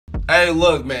Hey,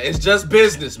 look, man. It's just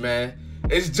business, man.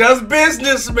 It's just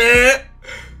business, man.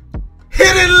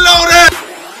 Hit it, Lotus.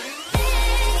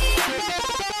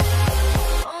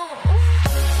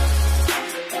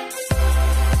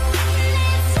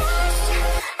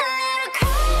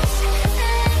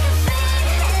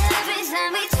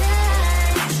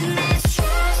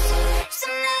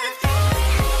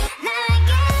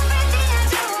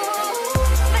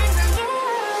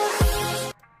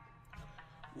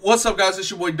 What's up, guys? It's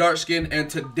your boy Darkskin, and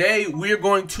today we're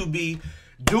going to be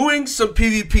doing some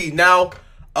PvP. Now,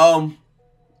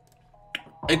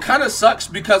 it kind of sucks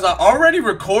because I already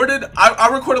recorded. I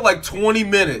recorded like 20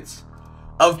 minutes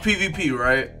of PvP,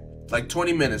 right? Like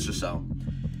 20 minutes or so.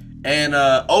 And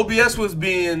OBS was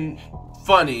being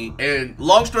funny. And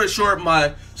long story short,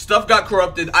 my stuff got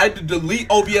corrupted. I had to delete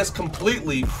OBS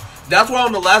completely. That's why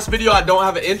on the last video I don't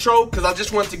have an intro, because I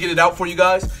just wanted to get it out for you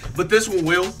guys. But this one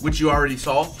will, which you already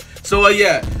saw. So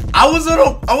yeah, I was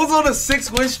on a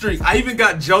 6-win streak. I even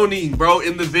got Jonine, bro,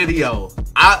 in the video.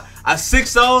 I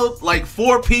 6-0'd like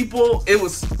 4 people. It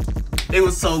was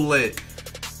so lit.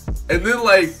 And then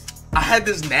like I had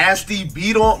this nasty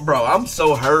beat on, bro. I'm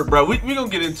so hurt, bro. We gonna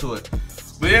get into it.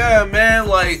 But yeah, man,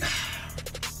 like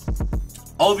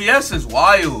OBS is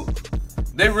wild.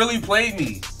 They really played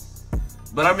me.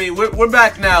 But I mean, we're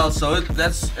back now, so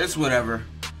it's whatever.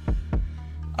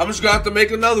 I'm just gonna have to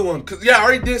make another one, cause yeah, I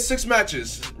already did 6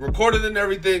 matches, recorded and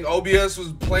everything. OBS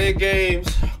was playing games,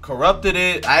 corrupted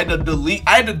it. I had to delete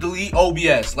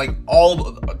OBS, like all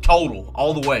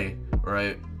the way,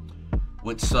 right?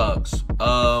 Which sucks.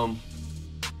 Third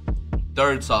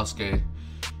Sasuke.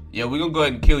 Yeah, we're gonna go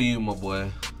ahead and kill you, my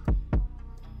boy.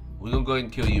 We're gonna go ahead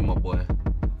and kill you, my boy.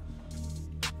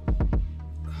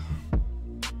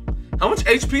 How much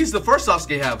HP does the first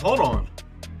Sasuke have? Hold on.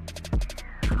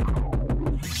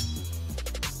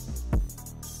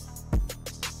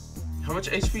 How much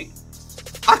HP?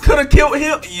 I could have killed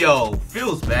him. Yo,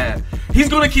 feels bad. He's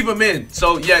gonna keep him in.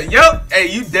 So yeah, yep. Hey,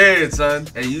 you dead, son.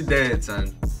 Hey, you dead,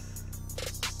 son.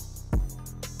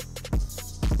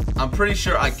 I'm pretty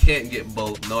sure I can't get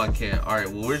both. No, I can't. All right.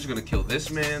 Well, we're just gonna kill this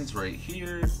man's right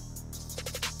here.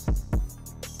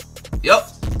 Yep.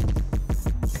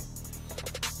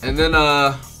 And then,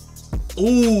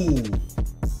 ooh.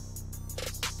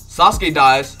 Sasuke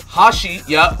dies. Hashi,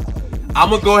 yep. I'm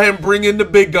gonna go ahead and bring in the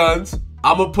big guns.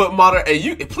 I'm gonna put modern. Hey,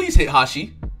 you please hit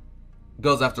Hashi.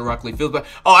 Goes after Rock Lee. Feels bad.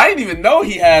 Oh, I didn't even know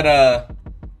he had, I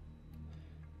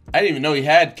didn't even know he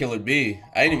had Killer B.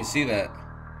 I didn't even see that.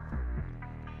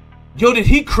 Yo, did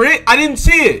he crit? I didn't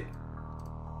see it.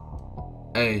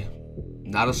 Hey,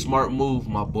 not a smart move,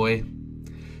 my boy.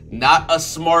 Not a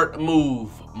smart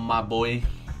move, my boy.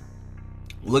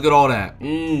 Look at all that.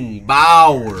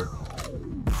 Bauer.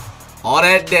 All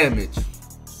that damage.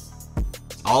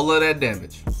 All of that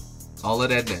damage. All of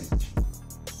that damage.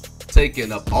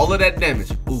 Taking up all of that damage.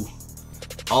 Ooh.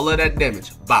 All of that damage.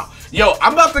 Bow. Yo,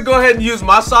 I'm about to go ahead and use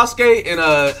my Sasuke and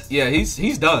yeah,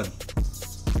 he's done.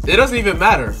 It doesn't even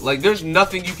matter. Like, there's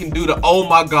nothing you can do to, oh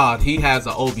my god, he has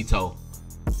an Obito.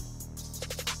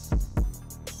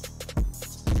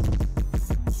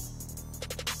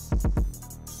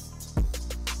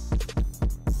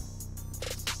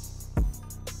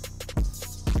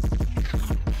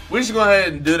 We're just gonna go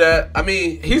ahead and do that. I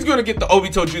mean, he's gonna get the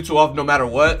Obito Jutsu off no matter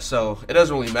what, so it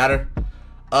doesn't really matter.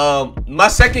 My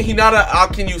second Hinata, I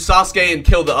can use Sasuke and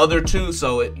kill the other 2,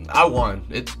 so I won.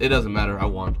 It doesn't matter, I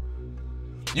won.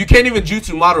 You can't even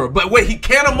Jutsu Madara, but wait, he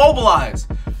can't immobilize.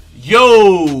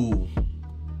 Yo!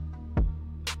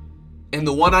 And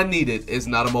the one I needed is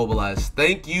not immobilized.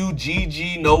 Thank you,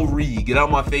 GG no Re. Get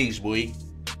out my face, boy.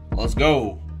 Let's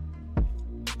go.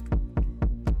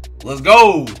 Let's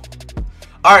go.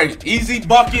 All right, easy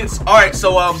buckets. All right,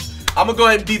 so I'm gonna go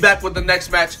ahead and be back with the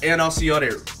next match, and I'll see y'all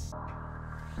there.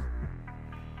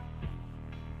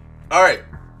 All right,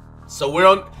 so we're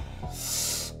on.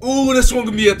 Ooh, this one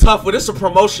gonna be a tough one. This is a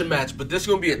promotion match, but this is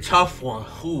gonna be a tough one.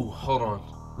 Ooh, hold on.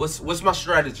 What's my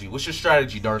strategy? What's your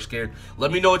strategy, Darkskin?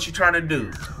 Let me know what you're trying to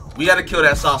do. We gotta kill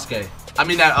that Sasuke. I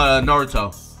mean that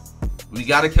Naruto. We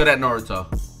gotta kill that Naruto.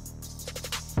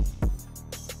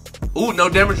 Ooh, no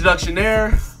damage reduction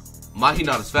there. My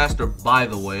Hinata's faster, by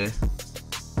the way.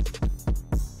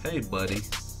 Hey, buddy.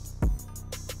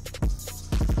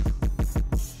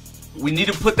 We need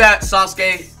to put that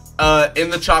Sasuke in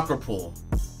the chakra pool.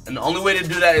 And the only way to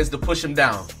do that is to push him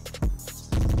down.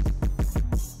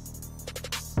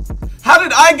 How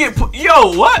did I get put?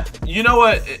 Yo, what? You know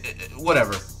what?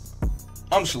 Whatever.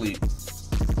 I'm sleep.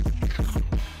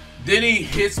 Then he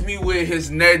hits me with his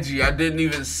Neji. I didn't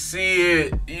even see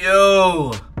it.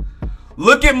 Yo.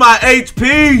 Look at my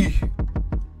HP.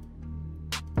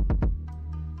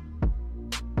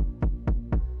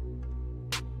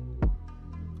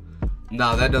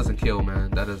 Nah, that doesn't kill,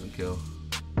 man. That doesn't kill.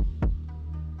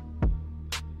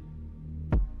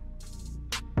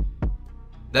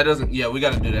 That doesn't... Yeah, we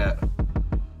gotta do that.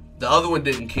 The other one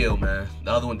didn't kill, man.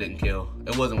 The other one didn't kill.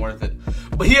 It wasn't worth it.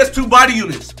 But he has 2 body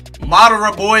units.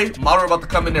 Madara, boy. Madara about to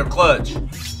come in there clutch.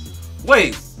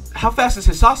 Wait. How fast is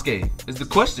his Sasuke? Is the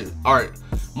question. Alright.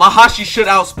 Mahashi should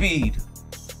outspeed.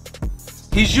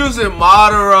 He's using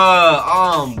Madara.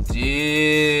 I'm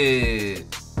dead.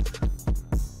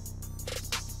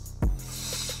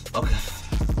 Okay.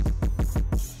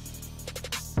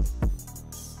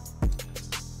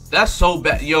 That's so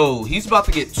bad. Yo, he's about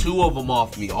to get 2 of them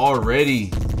off me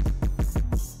already.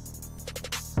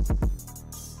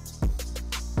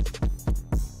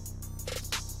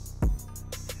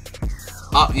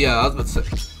 Yeah, I was about to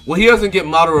say. Well, he doesn't get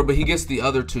Madara, but he gets the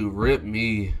other 2. Rip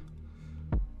me.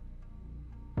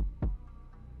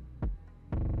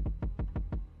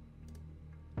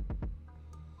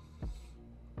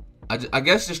 I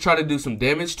guess just try to do some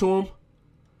damage to him.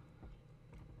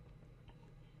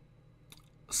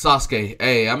 Sasuke,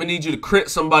 hey, I'm gonna need you to crit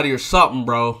somebody or something,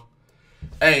 bro.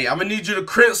 Hey, I'm gonna need you to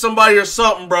crit somebody or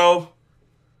something, bro.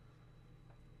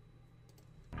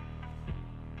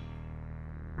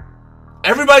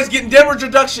 Everybody's getting damage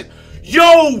reduction. Yo,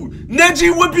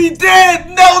 Neji would be dead.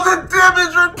 No, the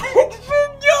damage reduction.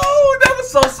 Yo, that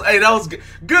was so. Hey, that was good.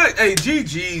 Good. Hey,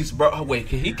 GG's, bro. Oh, wait,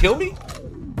 can he kill me?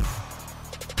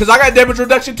 Cause I got damage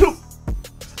reduction too.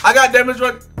 I got damage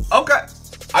reduction. Okay,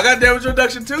 I got damage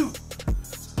reduction too.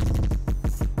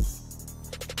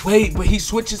 Wait, but he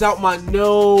switches out my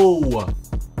no.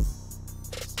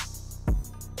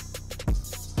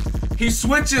 He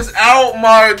switches out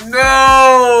my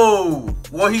no.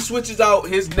 Well, he switches out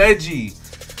his Neji.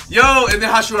 Yo, and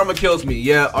then Hashirama kills me.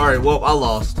 Yeah, all right. Well, I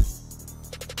lost.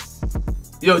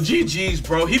 Yo, GG's,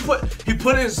 bro. He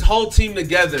put his whole team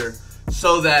together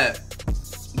so that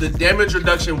the damage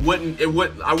reduction I wouldn't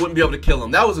be able to kill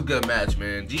him. That was a good match,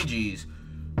 man. GG's.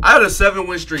 I had a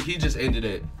 7-win streak. He just ended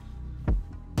it.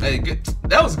 Hey, good.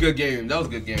 That was a good game. That was a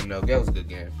good game, though. That was a good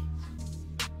game.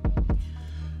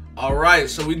 All right,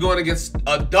 so we're going against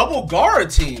a double Gara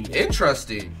team.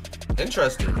 Interesting.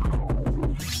 Interesting.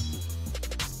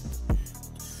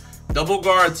 Double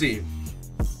Gara team.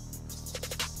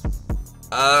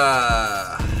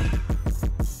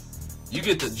 You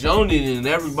get the Jonin and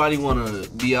everybody wanna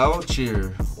be out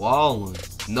here walling.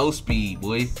 No speed,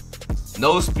 boy.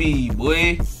 No speed,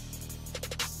 boy.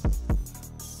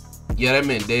 Yeah, that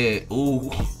man dead.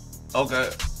 Ooh. Okay.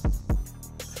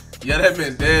 Yeah, that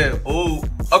man dead. Ooh.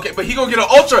 Okay, but he gonna get an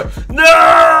ultra. No!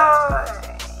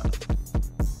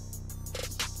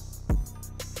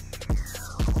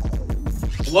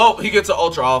 Well, he gets an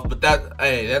ultra off, but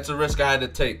that's a risk I had to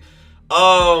take.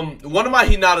 One of my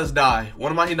Hinatas die.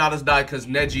 One of my Hinatas die because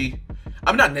Neji.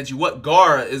 I'm not Neji. What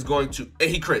Gara is going to? And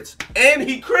he crits. And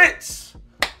he crits.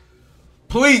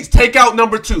 Please take out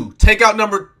number 2. Take out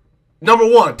number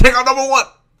 1. Take out number 1.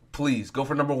 Please go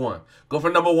for number 1. Go for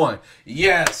number 1.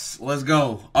 Yes. Let's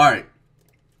go. All right.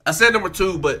 I said number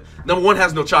 2, but number 1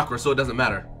 has no chakra, so it doesn't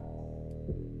matter.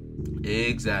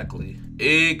 Exactly.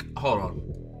 Hold on.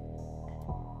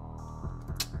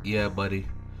 Yeah, buddy.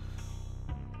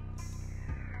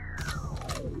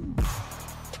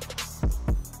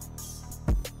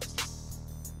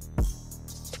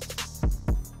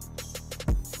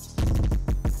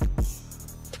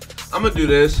 I'm gonna do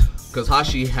this because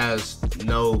Hashi has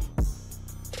no,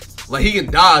 like, he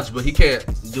can dodge, but he can't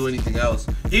do anything else.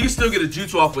 He can still get a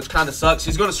jutsu off, which kind of sucks.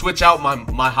 He's gonna switch out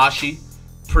my Hashi,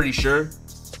 pretty sure,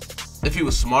 if he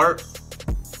was smart.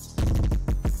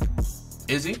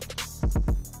 Is he?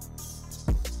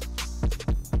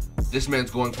 This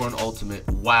man's going for an ultimate.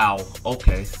 Wow.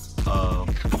 Okay. I'm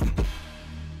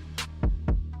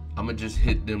gonna just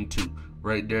hit them 2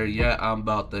 right there. Yeah, I'm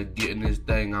about to get in this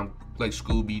thing. I'm like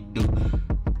Scooby-Doo.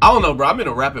 I don't know, bro. I'm in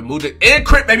a rapid mood. And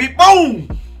crit, baby.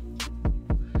 Boom!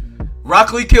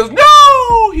 Rock Lee kills.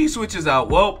 No! He switches out.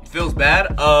 Well, feels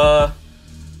bad. Well,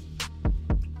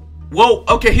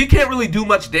 okay. He can't really do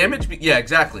much damage. Yeah,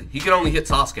 exactly. He can only hit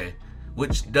Sasuke,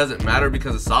 which doesn't matter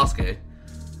because of Sasuke.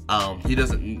 He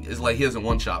doesn't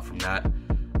one-shot from that.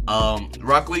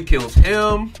 Rock Lee kills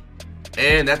him.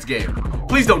 And that's game.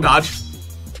 Please don't dodge.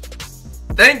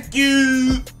 Thank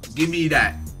you. Give me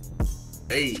that.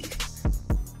 Hey,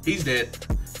 he's dead.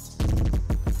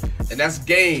 And that's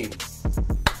game.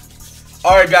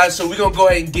 All right, guys, so we're going to go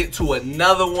ahead and get to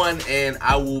another one, and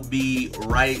I will be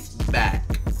right back.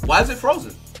 Why is it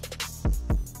frozen?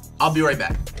 I'll be right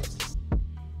back.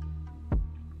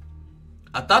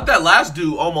 I thought that last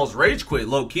dude almost rage quit,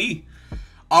 low-key.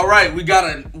 All right, we got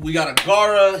a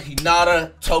Gara,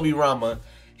 Hinata, Tobirama.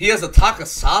 He has a Taka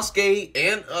Sasuke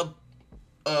and a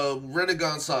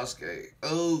Rinnegan Sasuke.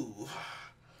 Oh.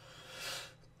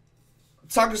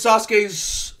 Taka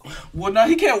Sasuke's... Well, no,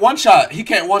 he can't one-shot. He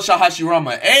can't one-shot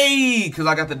Hashirama. Hey! Because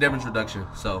I got the damage reduction.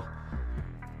 So...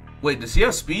 Wait, does he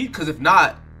have speed? Because if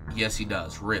not... Yes, he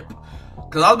does. Rip.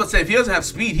 Because I was about to say, if he doesn't have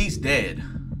speed, he's dead.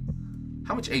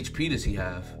 How much HP does he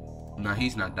have? Nah,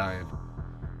 he's not dying.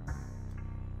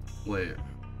 Wait.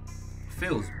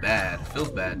 Feels bad.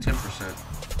 Feels bad. 10%.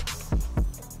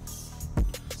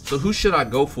 So who should I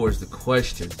go for is the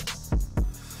question.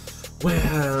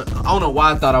 Well, I don't know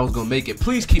why I thought I was going to make it.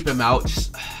 Please keep him out.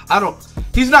 Just, I don't...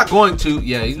 He's not going to.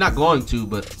 Yeah, he's not going to,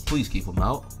 but please keep him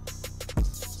out.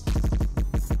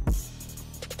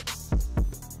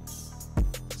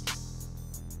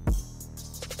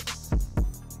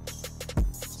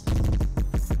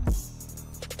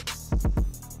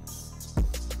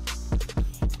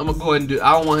 I'm gonna go ahead and do...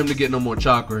 I don't want him to get no more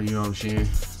chakra, you know what I'm saying?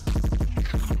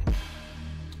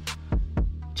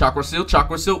 Chakra seal,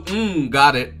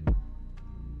 got it.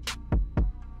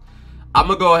 I'm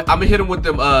gonna hit him with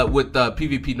them with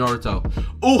PvP Naruto.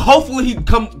 Ooh, hopefully he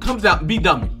comes out. Be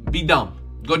dumb.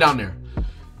 Go down there.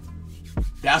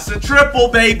 That's a triple,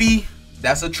 baby.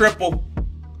 That's a triple.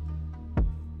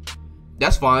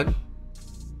 That's fine.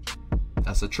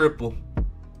 That's a triple.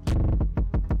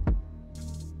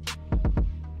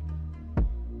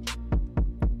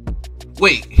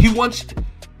 Wait, he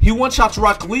one-shots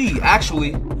Rock Lee,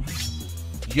 actually.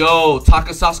 Yo,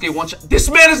 Taka Sasuke one-shot. This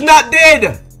man is not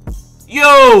dead!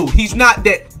 Yo, he's not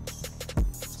dead.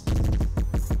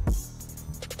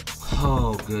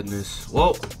 Oh, goodness.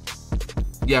 Well,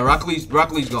 yeah, Rock Lee's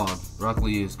gone. Rock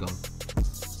Lee is gone.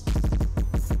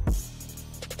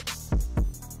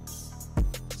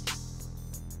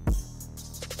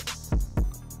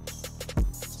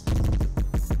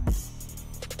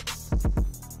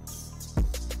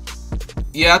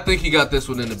 Yeah, I think he got this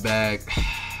one in the bag.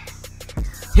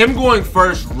 Him going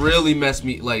first really messed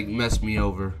me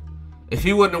over. If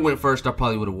he wouldn't have went first, I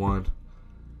probably would have won.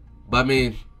 But I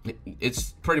mean,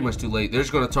 it's pretty much too late. They're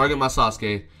just gonna target my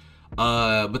Sasuke.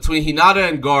 Between Hinata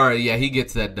and Gaara, yeah, he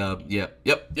gets that dub. Yep.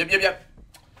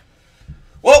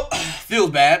 Well, feels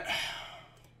bad.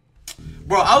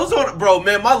 Bro,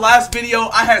 man, my last video,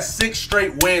 I had 6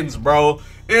 straight wins, bro.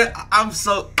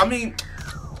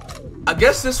 I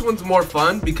guess this one's more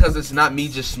fun because it's not me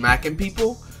just smacking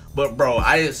people. But, bro,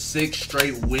 I had 6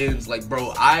 straight wins. Like,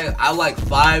 bro, I like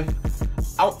 5-0'd.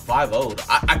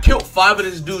 I killed 5 of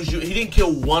this dude's units. He didn't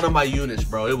kill 1 of my units,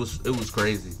 bro. It was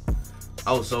crazy.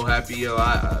 I was so happy, yo.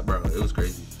 Bro, it was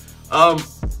crazy.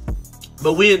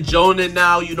 But we in Jonin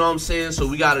now, you know what I'm saying? So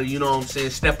we gotta, you know what I'm saying,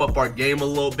 step up our game a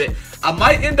little bit. I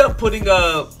might end up putting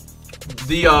the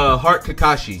Heart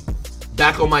Kakashi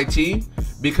back on my team.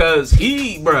 Because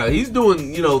he's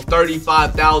doing, you know,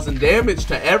 35,000 damage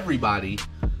to everybody.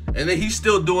 And then he's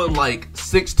still doing like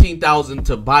 16,000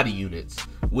 to body units,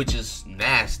 which is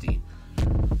nasty.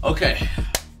 Okay.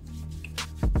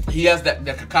 He has that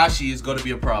Kakashi is going to be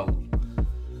a problem.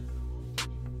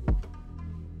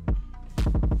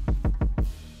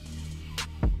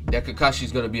 That Kakashi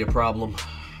is going to be a problem.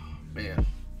 Man.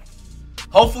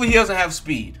 Hopefully he doesn't have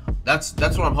speed. That's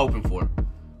what I'm hoping for.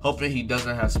 Hoping he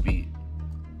doesn't have speed.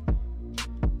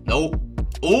 Nope.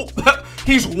 Oh,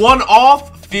 he's 1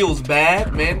 off. Feels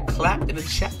bad, man. Clap in the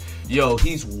chat. Yo,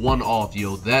 he's 1 off,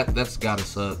 yo. That's gotta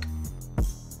suck.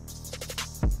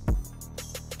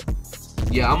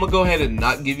 Yeah, I'm gonna go ahead and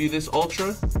not give you this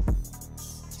ultra.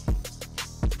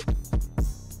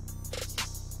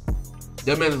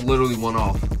 That man is literally 1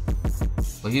 off.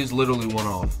 Like, he's literally 1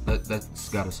 off. That's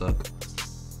gotta suck.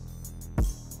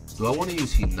 Do I want to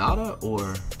use Hinata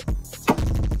or...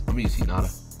 I'm gonna use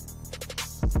Hinata.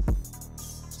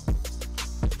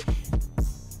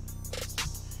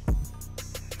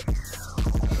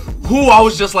 Ooh, I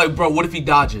was just like, bro, what if he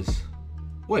dodges?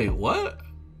 Wait, what?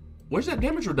 Where's that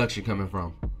damage reduction coming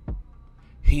from?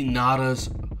 Hinata's...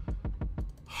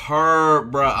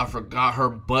 Bro, I forgot her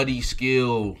buddy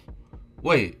skill.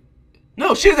 Wait.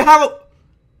 No, she doesn't have a...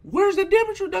 Where's the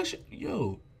damage reduction?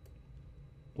 Yo.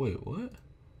 Wait, what?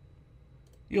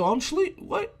 Yo, I'm sleep.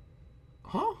 What?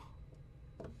 Huh?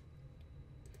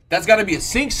 That's gotta be a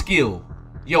sync skill.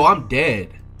 Yo, I'm dead.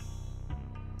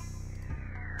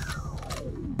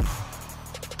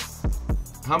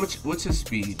 How much? What's his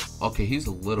speed? Okay, he's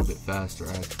a little bit faster,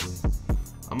 actually.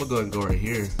 I'm gonna go ahead and go right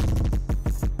here.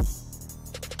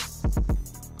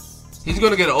 He's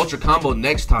gonna get an ultra combo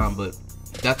next time, but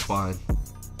that's fine.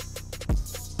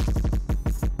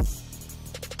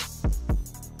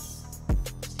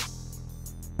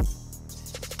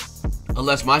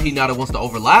 Unless my Hinata wants to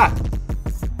overlap.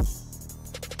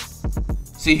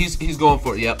 See, he's going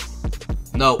for it. Yep.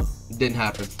 No, didn't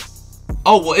happen.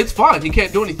 Oh, well, it's fine. He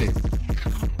can't do anything.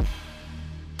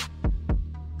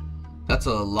 That's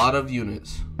a lot of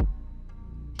units.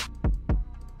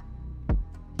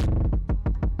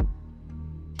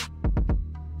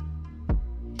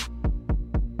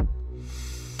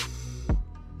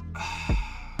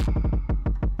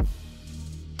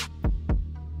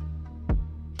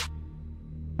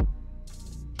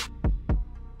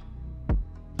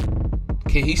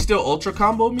 Can he still ultra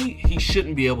combo me? He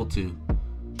shouldn't be able to.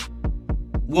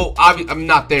 Well, I'm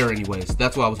not there anyways.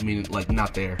 That's what I was meaning, like,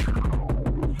 not there.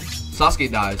 Sasuke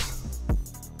dies.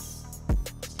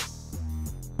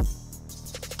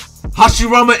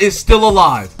 Hashirama is still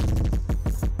alive.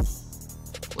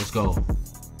 Let's go.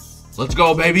 Let's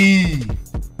go, baby.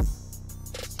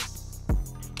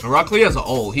 Rock Lee has an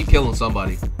ult. He killing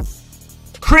somebody.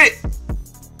 Crit!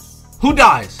 Who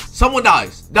dies? Someone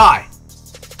dies. Die.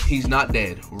 He's not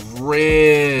dead.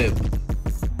 RIP.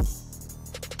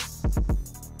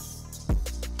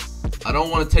 I don't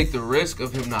want to take the risk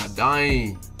of him not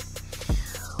dying.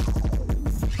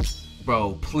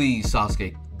 Bro, please,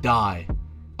 Sasuke, die.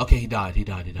 Okay, he died. He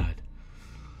died. He died.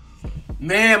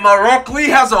 Man, my Rock Lee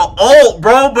has an ult,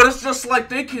 bro, but it's just like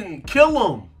they can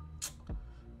kill him.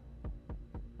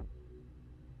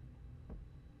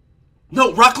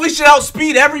 No, Rock Lee should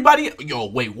outspeed everybody. Yo,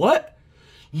 wait, what?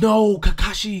 No,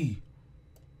 Kakashi.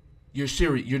 You're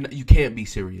serious. You can't be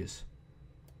serious.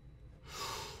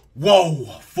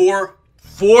 Whoa, 4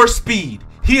 speed.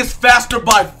 He is faster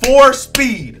by 4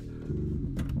 speed.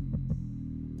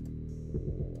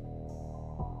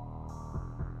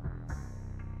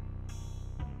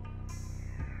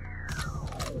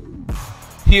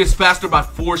 He is faster by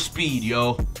 4 speed,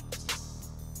 yo.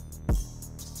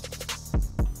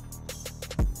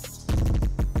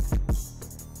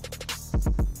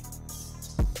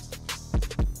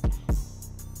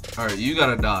 Alright, you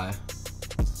gotta die.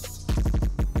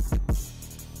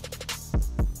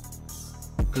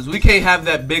 Because we can't have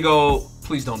that big old...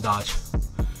 Please don't dodge.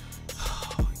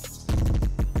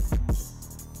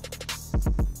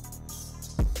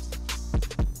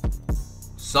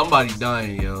 Somebody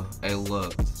dying, yo. Hey,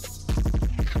 look.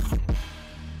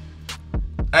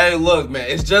 Hey, look, man.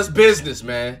 It's just business,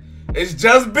 man. It's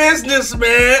just business,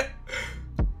 man.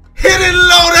 Hidden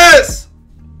Lotus!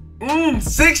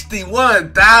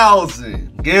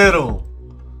 61,000. Get him.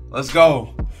 Let's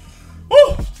go.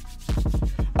 Woo!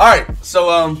 Alright,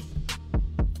 so,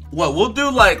 what? We'll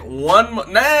do, like, one...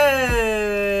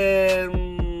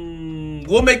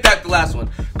 We'll make that the last one.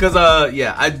 Because,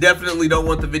 yeah, I definitely don't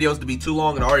want the videos to be too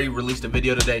long, and I already released a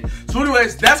video today. So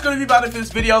anyways, that's going to be about it for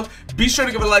this video. Be sure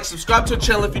to give it a like, subscribe to the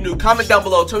channel if you're new, comment down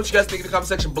below, tell me what you guys think in the comment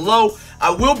section below.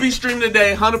 I will be streaming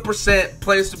today, 100%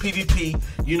 playing some PvP,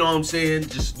 you know what I'm saying,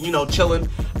 just, you know, chilling.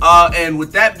 And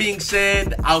with that being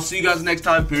said, I'll see you guys next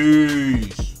time.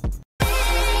 Peace.